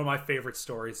criminals, because one of my favorite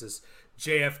stories is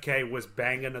JFK was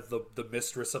banging the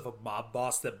mistress of a mob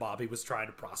boss that Bobby was trying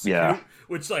to prosecute,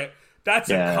 which like that's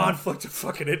a conflict of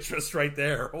fucking interest right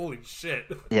there. Holy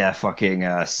shit. Yeah, fucking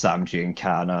Sam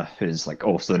Giancana, who's like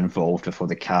also involved with all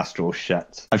the Castro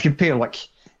shit. If you pay like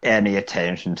any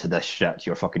attention to this shit,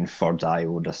 your fucking third eye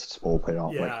will just open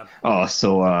up. Like, oh,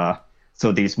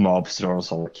 so these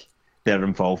mobsters are like, they're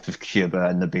involved with Cuba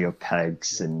and the Bay of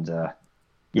Pigs, and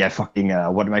fucking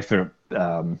one of my favorite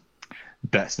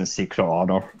bits in Secret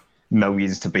Honor: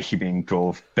 millions to Bohemian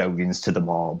Grove, billions to the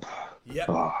mob. Yep.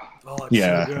 So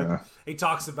good. He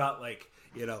talks about like,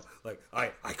 you know, like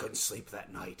I couldn't sleep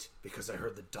that night because I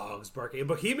heard the dogs barking. In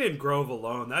Bohemian Grove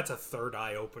alone, that's a third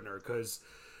eye opener, because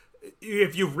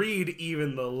if you read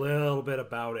even the little bit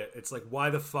about it, it's like,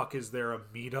 why the fuck is there a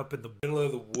meetup in the middle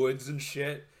of the woods and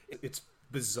shit? It's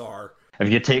bizarre. If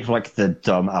you take like the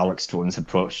dumb Alex Jones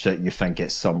approach to it, you think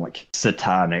it's some like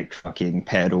satanic fucking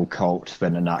pedo cult,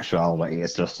 when in actuality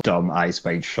it's just dumb eyes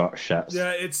wide shut shit.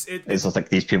 Yeah, it's just like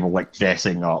these people like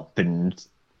dressing up and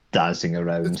dancing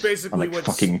around. It's basically and, like,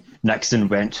 fucking Nixon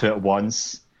went to it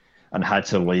once and had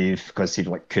to leave because he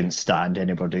like couldn't stand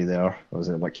anybody there. Was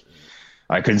it like,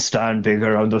 I couldn't stand being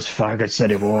around those faggots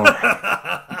anymore?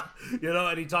 You know,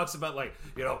 and he talks about, like,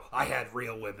 you know, I had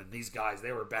real women. These guys,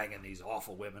 they were banging these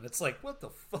awful women. It's like, what the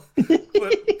fuck?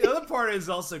 But the other part is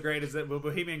also great is that with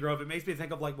Bohemian Grove, it makes me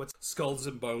think of, like, what Skulls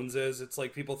and Bones is. It's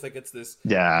like people think it's this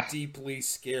deeply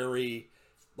scary,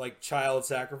 like, child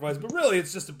sacrifice. But really,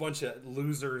 it's just a bunch of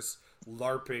losers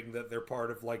LARPing that they're part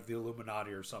of, like, the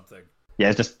Illuminati or something. Yeah,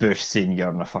 it's just Bush Senior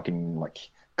in a fucking, like,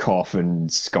 coffin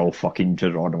skull fucking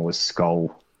Geronimo's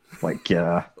skull. Like,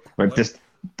 like this...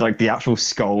 Like, the actual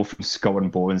skull from Skull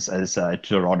and Bones is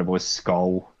Geronimo's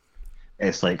skull.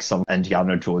 It's like some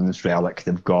Indiana Jones relic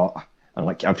they've got. And,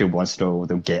 like, every once in a while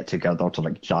they'll get together to,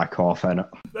 like, jack off in it.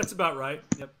 That's about right.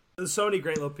 Yep. There's so many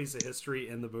great little piece of history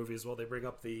in the movie as well. They bring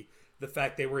up the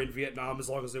fact they were in Vietnam as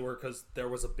long as they were because there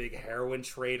was a big heroin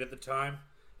trade at the time.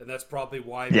 And that's probably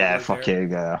why they were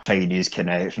fucking Chinese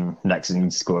connection.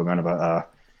 Nixon's going on about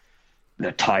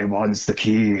Taiwan's the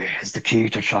key. It's the key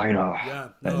to China.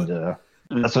 Yeah.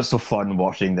 And that's what's so fun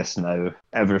watching this now.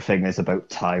 Everything is about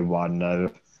Taiwan now.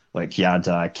 Like, you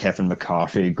had Kevin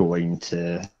McCarthy going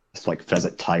to like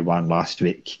visit Taiwan last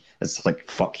week. It's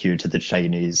like, fuck you to the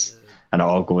Chinese. And it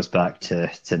all goes back to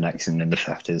Nixon in the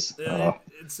 50s.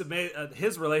 It's amazing.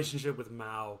 His relationship with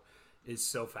Mao is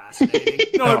so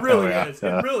fascinating. No, it really is.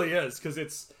 It really is,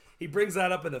 because he brings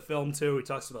that up in the film too. He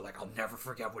talks about, like, I'll never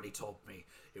forget what he told me.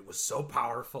 It was so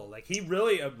powerful. Like, he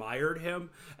really admired him.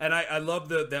 And I love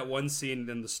that one scene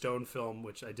in the Stone film,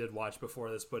 which I did watch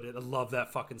before this, but I love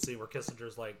that fucking scene where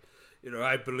Kissinger's like, you know,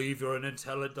 I believe you're an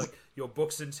intelligent, like, your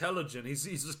book's intelligent. He's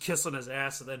just kissing his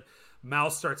ass, and then Mao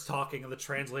starts talking, and the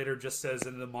translator just says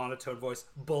in a monotone voice,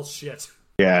 bullshit.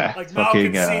 Yeah. Like, Mao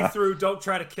can see through, don't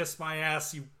try to kiss my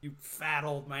ass, you fat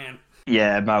old man.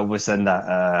 Yeah, Mao was in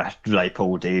that ripe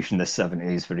old age in the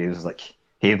 70s where he was like,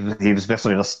 he was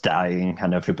basically just dying,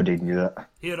 and everybody knew it.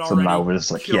 He had already Mao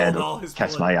was like,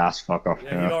 kiss my ass, fucker.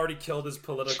 Yeah, he'd already killed his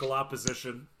political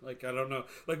opposition. Like, I don't know.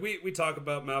 Like, we talk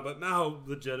about Mao, but Mao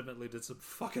legitimately did some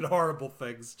fucking horrible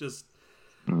things. Just,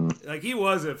 like, he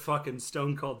was a fucking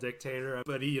stone-cold dictator.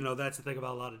 But, you know, that's the thing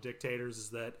about a lot of dictators is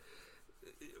that,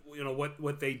 you know,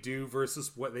 what they do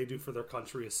versus what they do for their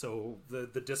country is so...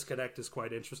 The disconnect is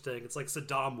quite interesting. It's like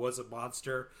Saddam was a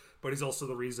monster, but he's also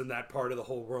the reason that part of the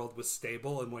whole world was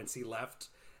stable, and once he left,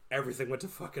 everything went to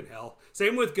fucking hell.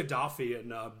 Same with Gaddafi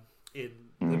in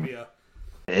Libya.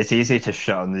 It's easy to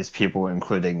shit on these people,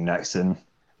 including Nixon,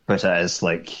 but it is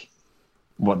like,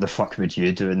 what the fuck would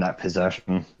you do in that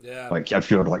position? Yeah. Like, if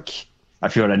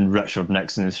you're in Richard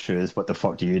Nixon's shoes, what the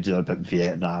fuck do you do about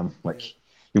Vietnam? Like,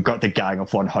 you've got the gang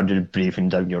of 100 breathing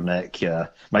down your neck. Yeah.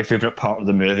 My favorite part of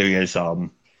the movie is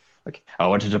like, I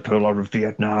wanted to pull out of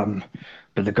Vietnam,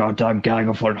 but the goddamn gang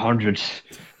of 100,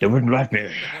 they wouldn't let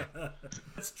me.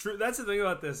 That's true. That's the thing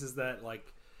about this is that,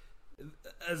 like,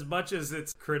 as much as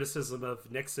it's criticism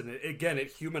of Nixon, again,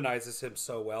 it humanizes him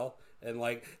so well.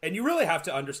 And you really have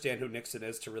to understand who Nixon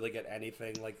is to really get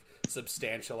anything, like,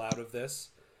 substantial out of this.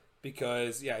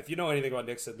 Because, yeah, if you know anything about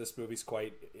Nixon, this movie's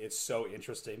it's so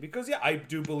interesting. Because, yeah, I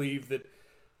do believe that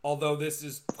although this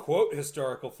is, quote,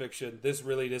 historical fiction, this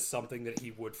really is something that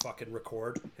he would fucking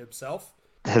record himself.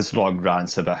 His long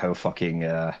rants about how fucking,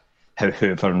 how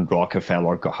Hoover and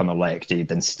Rockefeller got him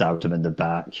elected and stabbed him in the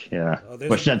back, yeah.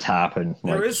 Which did happen.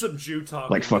 There is some Jew talk.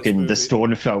 Like, fucking the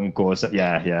Stone film goes,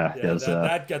 yeah.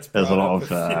 That gets brought there's a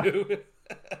lot of...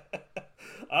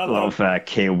 a lot of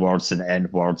K words and N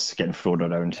words getting thrown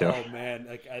around here. Oh man,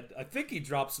 like I think he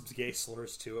dropped some gay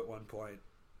slurs too at one point.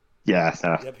 Yeah.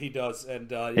 Yep, he does,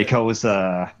 and he calls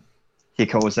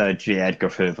J. Edgar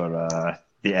Hoover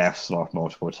the F slur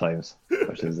multiple times,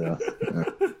 which is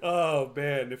Oh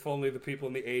man, if only the people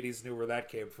in the '80s knew where that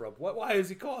came from. Why is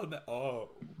he calling that? Oh,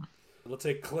 it'll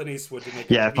take Clint Eastwood to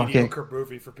make a mediocre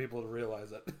movie for people to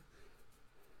realize it.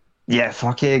 Yeah,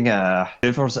 fucking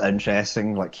Hoover's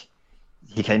interesting. Like,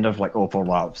 he kind of like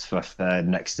overlaps with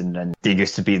Nixon, and they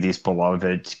used to be these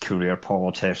beloved career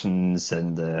politicians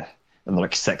in the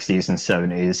like 60s and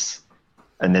 70s,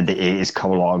 and then the 80s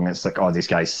come along and it's like, oh, these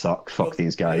guys suck, fuck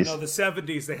these guys. The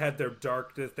 70s, they had their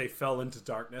darkness, they fell into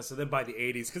darkness, and then by the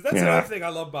 80s, because that's another thing I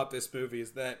love about this movie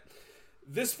is that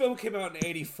this film came out in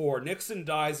 84. Nixon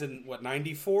dies in,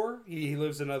 94? He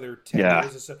lives another 10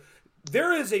 years or so.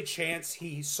 There is a chance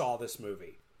he saw this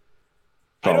movie.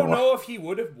 I don't know if he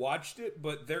would have watched it,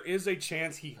 but there is a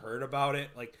chance he heard about it.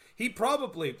 Like, he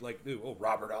probably, like, knew, oh,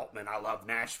 Robert Altman, I love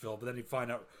Nashville. But then he'd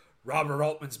find out, Robert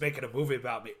Altman's making a movie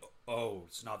about me. Oh,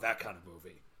 it's not that kind of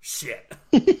movie. Shit.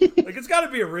 Like, it's got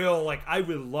to be a real, like, I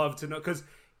would love to know. Because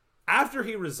after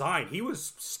he resigned, he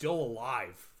was still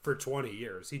alive for 20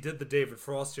 years. He did the David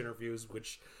Frost interviews,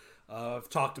 which I've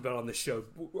talked about on the show,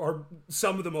 are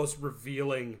some of the most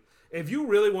revealing. If you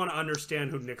really want to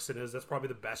understand who Nixon is, that's probably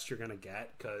the best you're going to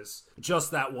get, because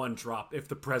just that one drop, if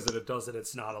the president does it,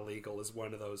 it's not illegal, is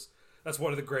one of those. That's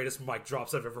one of the greatest mic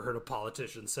drops I've ever heard a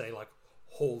politician say, like,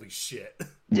 holy shit.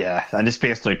 Yeah, and it's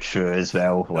basically true as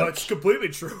well. Like, no, it's completely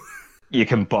true. You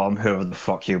can bomb whoever the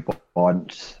fuck you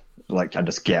want, like, and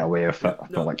just get away with it. No.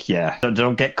 But, like, yeah,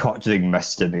 don't get caught doing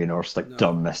misdemeanors, like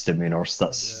dumb misdemeanors.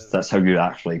 That's how you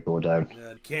actually go down.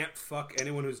 Yeah, you can't fuck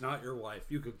anyone who's not your wife.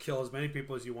 You could kill as many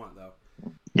people as you want, though.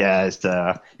 Yeah, it's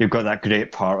you've got that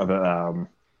great part about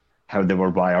how they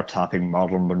were wiretapping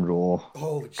Marilyn Monroe.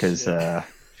 Holy shit.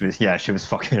 Because she was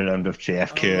fucking around with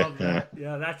JFK. I love that.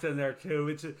 Yeah, that's in there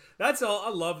too. That's all. I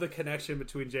love the connection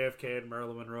between JFK and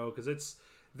Marilyn Monroe, because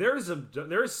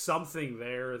there's something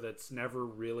there that's never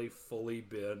really fully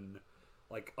been,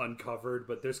 like, uncovered.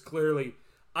 But there's clearly,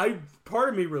 part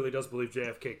of me really does believe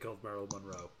JFK killed Marilyn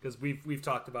Monroe, because we've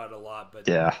talked about it a lot. But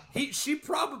yeah, she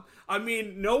probably, I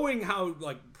mean, knowing how,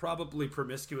 like, probably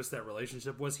promiscuous that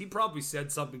relationship was, he probably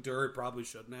said something to her he probably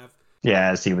shouldn't have.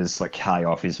 Yeah, as he was, like, high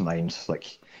off his mind.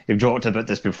 Like, you've talked about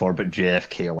this before, but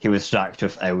JFK, he was racked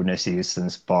with illnesses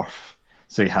since birth.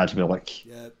 So he had to be, like,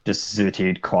 just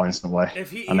zooted constantly.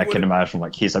 And I can imagine,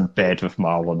 like, he's in bed with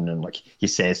Marlon and, like, he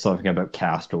says something about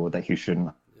Castro that he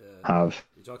shouldn't have.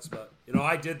 He talks about,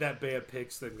 I did that Bay of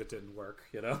Pigs thing that didn't work,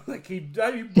 Like,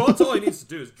 that's all he needs to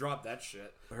do is drop that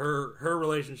shit. Her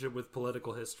relationship with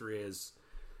political history is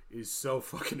so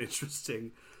fucking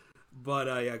interesting. But,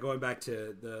 going back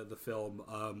to the film,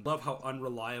 love how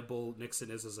unreliable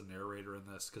Nixon is as a narrator in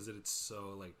this, because it's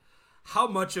so, like, how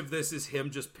much of this is him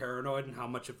just paranoid and how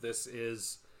much of this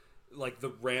is, like,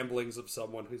 the ramblings of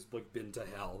someone who's, like, been to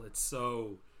hell. It's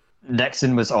so...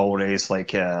 Nixon was always,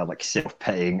 like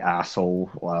self-pitying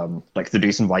asshole. Like, the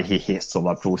reason why he hates the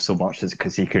liberals so much is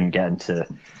because he couldn't get into,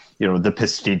 the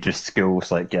prestigious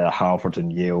schools like Harvard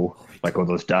and Yale, like all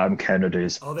those damn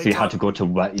Kennedys. So he had to go to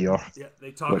Whittier,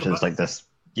 which is like this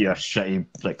shitty,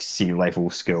 like,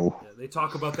 C-level school. Yeah, they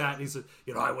talk about that, and he said,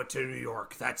 I went to New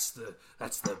York. That's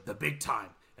the big time.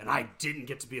 And I didn't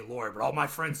get to be a lawyer, but all my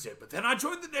friends did. But then I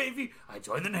joined the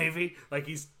Navy. Like,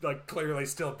 he's, like, clearly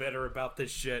still bitter about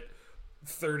this shit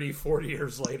 30, 40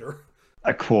 years later.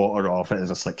 A quarter of it is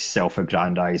just, like,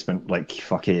 self-aggrandizement. Like,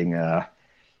 fucking,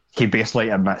 he basically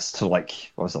admits to,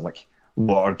 like, what was it, like,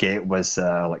 Watergate was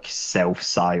like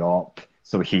self-psyop,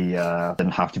 so he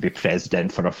didn't have to be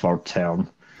president for a third term,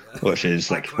 which is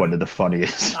like one of the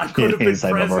funniest I could have been things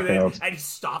I've ever president, heard. and he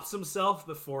stops himself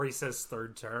before he says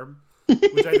third term,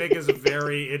 which I think is a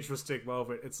very interesting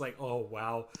moment. It's like, oh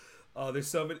wow, there's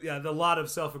so many, a lot of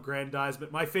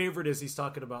self-aggrandizement. My favorite is he's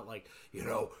talking about like,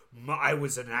 I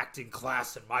was in acting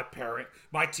class, and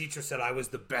my teacher said I was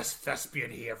the best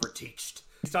thespian he ever teached.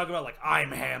 He's talking about like,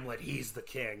 I'm Hamlet, he's the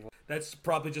king. That's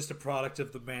probably just a product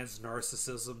of the man's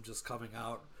narcissism just coming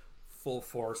out full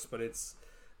force, but it's.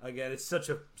 Again, this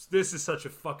is such a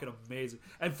fucking amazing.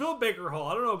 And Phil Baker Hall,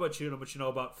 I don't know about you, but you know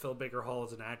about Phil Baker Hall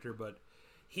as an actor, but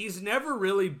he's never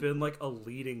really been like a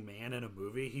leading man in a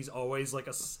movie. He's always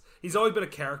been a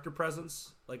character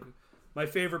presence. Like my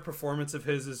favorite performance of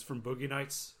his is from Boogie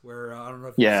Nights, where I don't know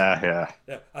if Yeah.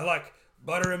 I like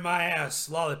butter in my ass,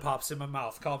 lollipops in my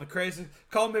mouth. Call me crazy,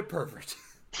 call me pervert.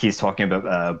 He's talking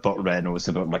about Burt Reynolds,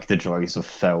 about like the joys of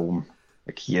film.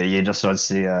 Like, you just don't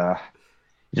see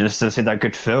you just don't see that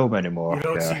good film anymore. You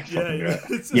don't Yeah, see, yeah,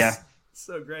 it's just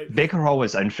so great. Baker Hall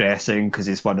was interesting because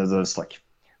he's one of those like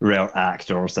rare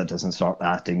actors that doesn't start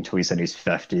acting till he's in his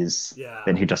 50s. Yeah.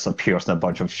 Then he just appears in a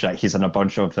bunch of shit. He's in a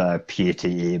bunch of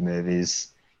PTA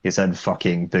movies. He's in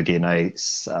fucking Boogie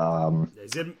Nights.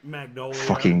 He's in Magnolia.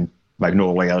 Fucking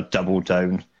Magnolia, Double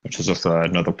Down, which is just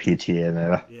another PTA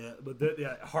movie. Yeah, but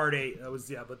Hard Eight. That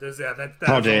was but there's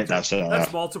Hard Eight.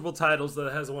 That's multiple titles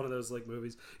that has one of those like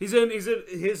movies. He's in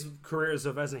his career is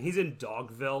fascinating. He's in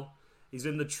Dogville. He's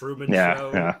in The Truman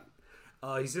Show.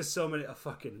 Yeah. He's just so many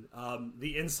fucking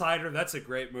The Insider. That's a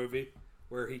great movie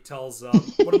where he tells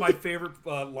one of my favorite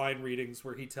line readings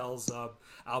where he tells Al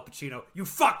Pacino, "You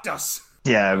fucked us."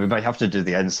 Yeah, we might have to do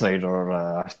The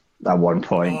Insider at one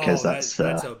point because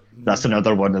that's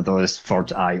another one of those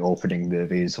third eye-opening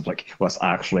movies of like what's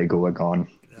actually going on.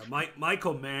 Yeah,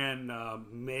 Michael Mann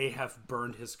may have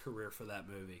burned his career for that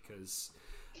movie because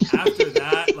after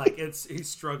that, like he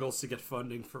struggles to get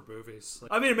funding for movies.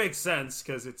 Like, I mean, it makes sense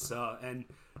because it's and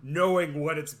knowing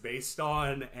what it's based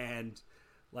on and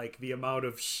like the amount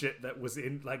of shit that was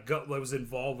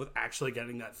involved with actually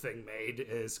getting that thing made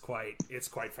is quite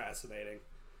fascinating.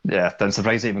 Yeah, I'm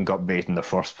surprised it even got made in the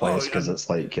first place because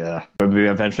it's like when we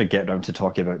eventually get around to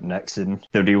talking about Nixon,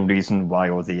 the real reason why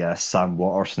all the Sam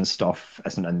Watterson stuff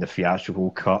isn't in the theatrical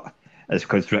cut is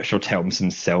because Richard Helms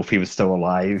himself, he was still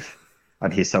alive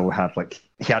and he still had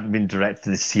he hadn't been directed to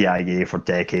the CIA for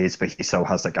decades, but he still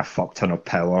has like a fuck ton of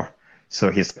power. So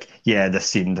he's like, yeah, this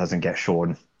scene doesn't get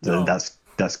shown. No.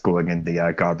 That's going in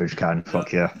the garbage can.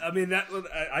 Fuck yeah. I mean,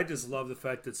 I just love the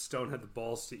fact that Stone had the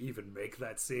balls to even make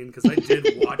that scene because I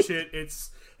did watch it.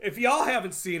 If y'all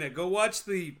haven't seen it, go watch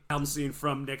the Helm scene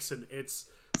from Nixon. It's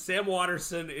Sam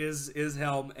Watterson is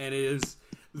Helm, and it is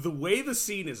the way the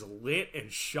scene is lit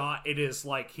and shot. It is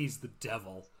like he's the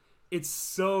devil.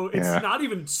 It's not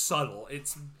even subtle.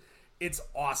 It's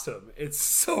awesome. It's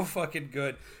so fucking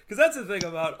good. Because that's the thing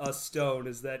about Stone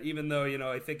is that even though,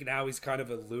 I think now he's kind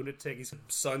of a lunatic, his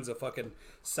son's a fucking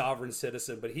sovereign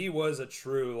citizen, but he was a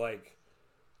true,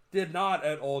 did not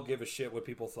at all give a shit what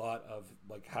people thought of,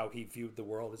 how he viewed the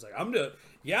world. He's like,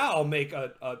 I'll make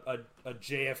a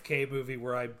JFK movie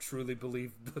where I truly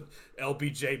believe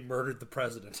LBJ murdered the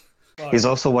president. He's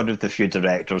also one of the few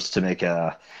directors to make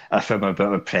a film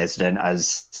about a president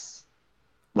as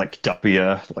W,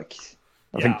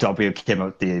 I think W came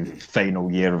out the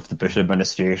final year of the Bush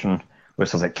administration,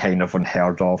 which was kind of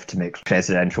unheard of to make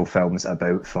presidential films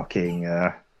about fucking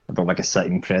about a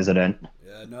sitting president.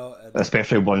 Yeah, no,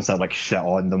 especially ones that shit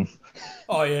on them.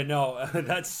 Oh yeah, no,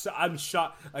 I'm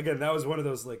shocked. Again, that was one of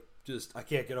those I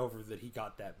can't get over that he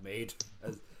got that made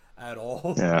at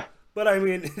all. Yeah. But I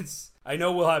mean, I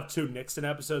know we'll have 2 Nixon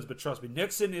episodes, but trust me,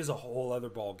 Nixon is a whole other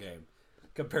ball game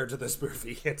compared to this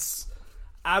movie. It's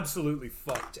absolutely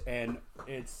fucked, and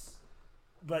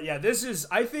but yeah, this is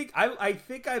I think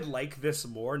I'd like this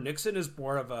more. Nixon is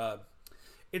more of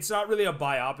it's not really a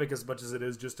biopic as much as it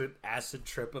is just an acid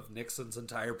trip of Nixon's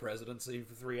entire presidency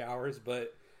for 3 hours,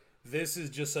 but this is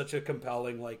just such a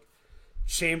compelling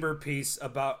chamber piece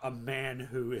about a man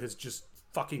who is just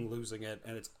fucking losing it,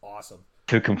 and it's awesome.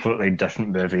 2 completely different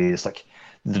movies.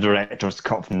 The director's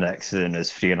cut from Nixon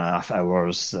is 3.5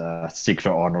 hours.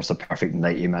 Secret Honor's a perfect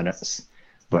 90 minutes.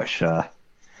 Which I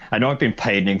know I've been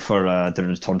pining for the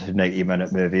return to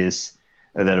 90-minute movies,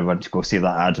 and then I went to go see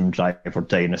that Adam Driver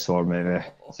dinosaur movie.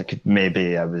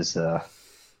 Maybe I was a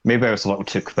little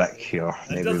too quick here.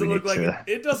 It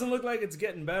doesn't look like it's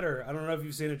getting better. I don't know if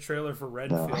you've seen a trailer for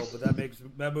Renfield, but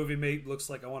that movie looks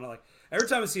like I want to every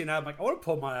time I see an ad, I want to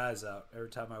pull my eyes out every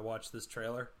time I watch this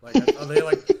trailer.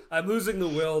 I'm losing the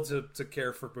will to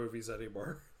care for movies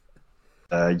anymore.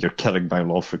 You're killing my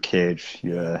love for Cage.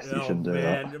 Yeah, you shouldn't do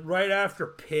that. Right after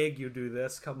Pig, you do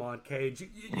this. Come on, Cage.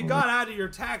 You got out of your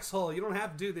tax hole. You don't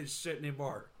have to do this shit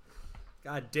anymore.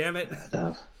 God damn it.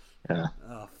 Yeah.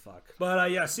 Oh, fuck.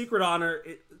 But yeah, Secret Honor,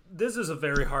 this is a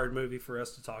very hard movie for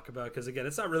us to talk about because, again,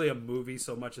 it's not really a movie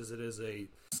so much as it is a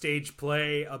stage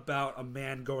play about a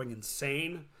man going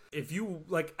insane. If you,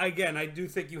 like, again, I do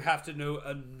think you have to know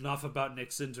enough about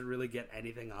Nixon to really get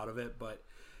anything out of it, but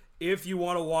if you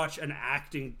want to watch an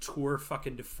acting tour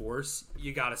fucking de force,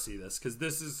 you gotta see this, because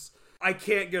this is... I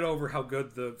can't get over how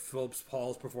good the Phillips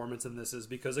Paul's performance in this is,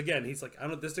 because, again, he's like,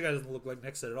 this guy doesn't look like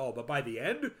Nixon at all, but by the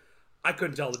end... I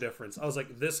couldn't tell the difference. I was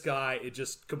like, this guy, it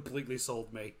just completely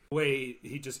sold me. The way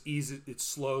he just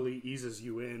slowly eases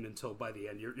you in until by the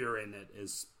end you're in it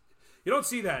is... You don't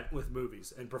see that with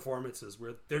movies and performances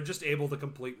where they're just able to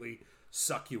completely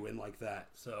suck you in like that.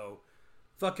 So,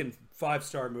 fucking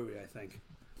 5-star movie, I think.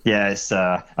 Yeah, it's,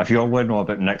 if you all want to know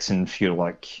about Nixon, if you're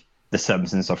like The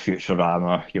Simpsons or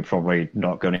Futurama, you're probably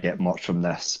not going to get much from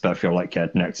this. But if you're like a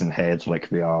Nixon head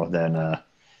like we are, then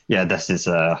yeah, this is...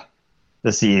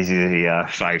 This is easy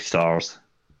 5 stars.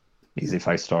 Easy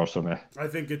 5 stars for me. I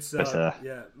think it's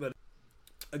yeah, but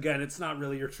again, it's not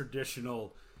really your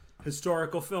traditional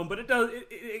historical film, but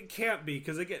it can't be,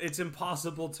 because again, it's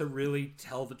impossible to really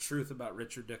tell the truth about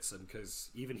Richard Nixon,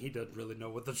 because even he doesn't really know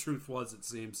what the truth was, it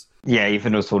seems. Yeah,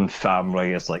 even his own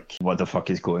family is like, what the fuck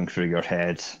is going through your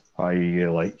head? Why are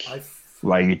you like...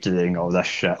 Why are you doing all this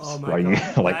shit? Oh my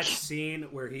God. That scene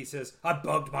where he says, I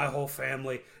bugged my whole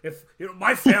family. If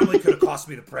my family could have cost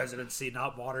me the presidency,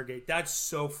 not Watergate. That's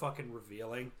so fucking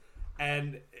revealing.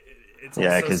 And it's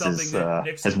also something that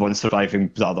Nixon... his one surviving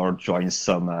brother joins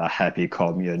some happy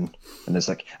commune, and it's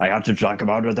like, I had to drag him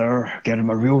out of there, get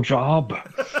him a real job.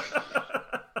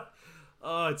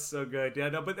 Oh, it's so good. Yeah,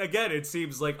 no, but again, it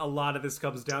seems like a lot of this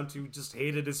comes down to just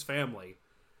hated his family.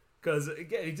 Because,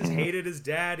 again, he just hated his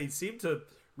dad. He seemed to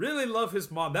really love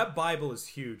his mom. That Bible is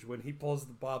huge when he pulls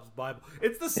the Bob's Bible.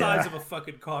 It's the size of a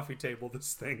fucking coffee table,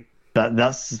 this thing.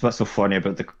 That's what's so funny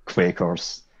about the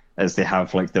Quakers, is they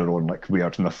have, like, their own, like,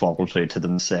 weird mythology to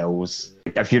themselves.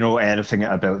 If you know anything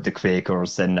about the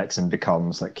Quakers, then Nixon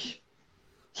becomes, like...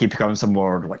 He becomes a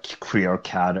more, like, queer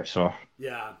character.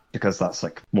 Yeah. Because that's,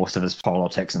 like, most of his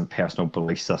politics and personal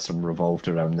belief system revolved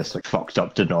around this, like, fucked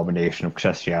up denomination of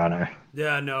Christianity.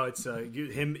 Yeah, no, it's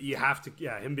him. You have to,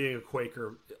 him being a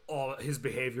Quaker, all his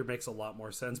behavior makes a lot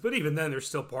more sense. But even then, there's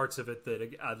still parts of it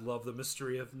that I love the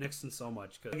mystery of Nixon so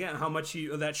much. Cause, again, how much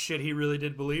of that shit he really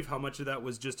did believe, how much of that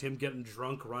was just him getting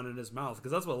drunk, running his mouth.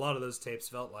 Because that's what a lot of those tapes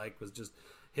felt like, was just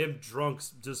him drunk,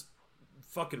 just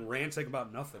fucking ranting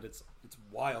about nothing. It's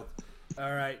wild.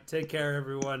 All right, take care,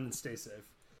 everyone, and stay safe.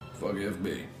 Forgive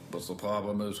me, but the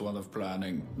problem is one of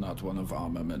planning, not one of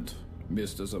armament.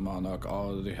 Mr. the Monarch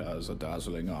already has a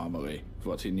dazzling armory.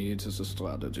 What he needs is a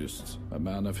strategist. A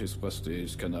man of his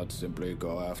prestige cannot simply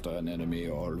go after an enemy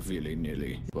all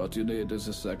willy-nilly. What you need is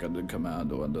a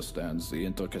second-in-command who understands the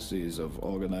intricacies of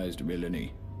organized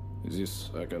villainy. This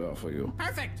I can offer you.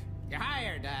 Perfect! You're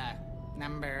hired,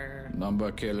 Number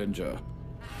Killinger.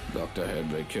 Dr.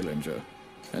 Hedley Killinger.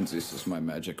 And this is my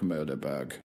magic murder bag.